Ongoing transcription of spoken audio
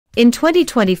In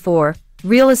 2024,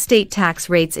 real estate tax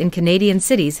rates in Canadian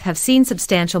cities have seen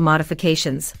substantial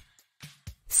modifications.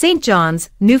 St. John's,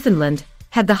 Newfoundland,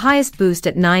 had the highest boost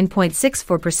at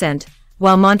 9.64%,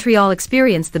 while Montreal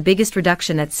experienced the biggest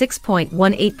reduction at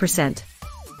 6.18%.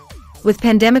 With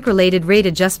pandemic-related rate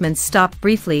adjustments stopped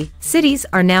briefly, cities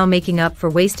are now making up for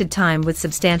wasted time with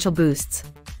substantial boosts.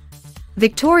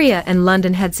 Victoria and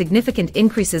London had significant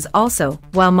increases also,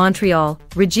 while Montreal,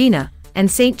 Regina, and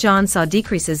St. John saw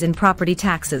decreases in property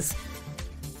taxes.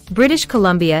 British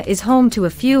Columbia is home to a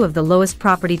few of the lowest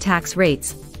property tax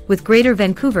rates, with Greater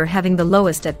Vancouver having the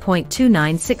lowest at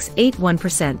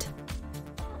 0.29681%.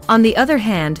 On the other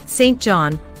hand, St.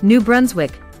 John, New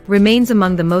Brunswick, remains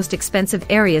among the most expensive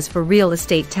areas for real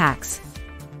estate tax.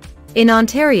 In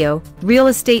Ontario, real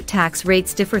estate tax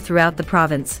rates differ throughout the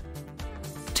province.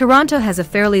 Toronto has a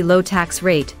fairly low tax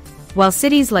rate, while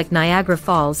cities like Niagara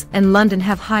Falls and London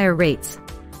have higher rates.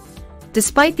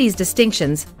 Despite these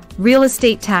distinctions, real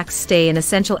estate tax stay an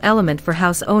essential element for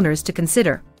house owners to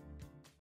consider.